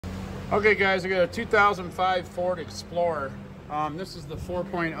Okay guys, I got a 2005 Ford Explorer. This is the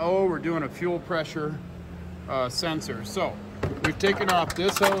 4.0. We're doing a fuel pressure sensor. So we've taken off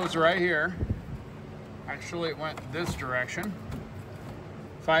this hose right here. Actually, it went this direction.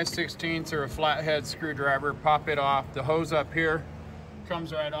 5/16 or a flathead screwdriver, pop it off. The hose up here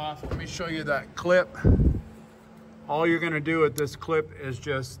comes right off. Let me show you that clip. All you're gonna do with this clip is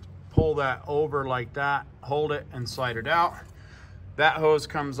just pull that over like that, hold it and slide it out. That hose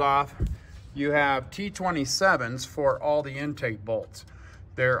comes off. You have T27s for all the intake bolts.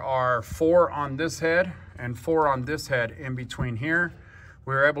 There are 4 on this head and 4 on this head in between here.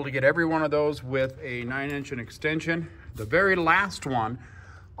 We were able to get every one of those with a 9-inch extension. The very last one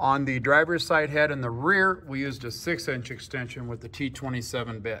on the driver's side head in the rear, we used a 6-inch extension with the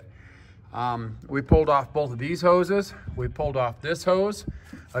T27 bit. We pulled off both of these hoses. We pulled off this hose.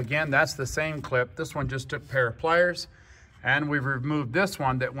 Again, that's the same clip. This one just took a pair of pliers. And we've removed this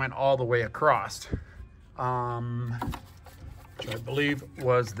one that went all the way across, which I believe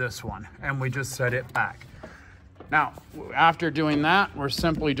was this one. And we just set it back. Now, after doing that, we're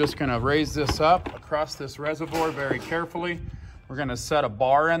simply just gonna raise this up across this reservoir very carefully. We're gonna set a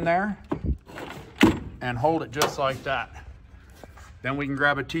bar in there and hold it just like that. Then we can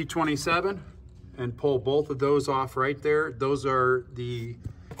grab a T27 and pull both of those off right there. Those are the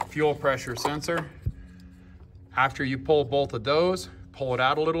fuel pressure sensor. After you pull both of those, pull it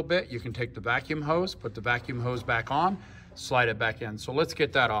out a little bit, you can take the vacuum hose, put the vacuum hose back on, slide it back in. So let's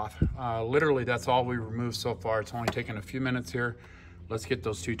get that off. Literally, that's all we removed so far. It's only taken a few minutes here. Let's get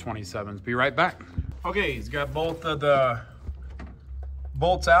those 227s. Be right back. Okay, he's got both of the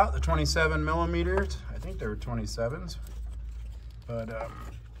bolts out, the 27 millimeters. I think they were 27s. But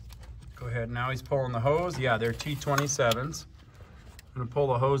go ahead, now he's pulling the hose. Yeah, they're T27s. I'm gonna pull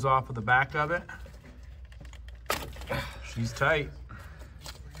the hose off of the back of it. She's tight.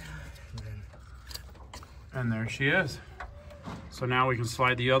 And there she is. So now we can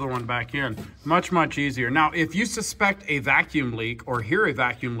slide the other one back in. Much, much easier. Now, if you suspect a vacuum leak or hear a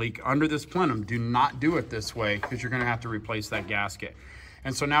vacuum leak under this plenum, do not do it this way because you're gonna have to replace that gasket.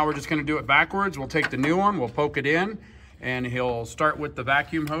 And so now we're just gonna do it backwards. We'll take the new one, we'll poke it in, and he'll start with the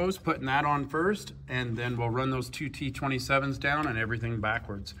vacuum hose, putting that on first, and then we'll run those 2 T27s down and everything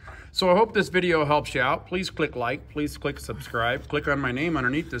backwards. So I hope this video helps you out. Please click like, please click subscribe. Click on my name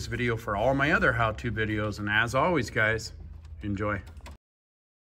underneath this video for all my other how-to videos. And as always, guys, enjoy.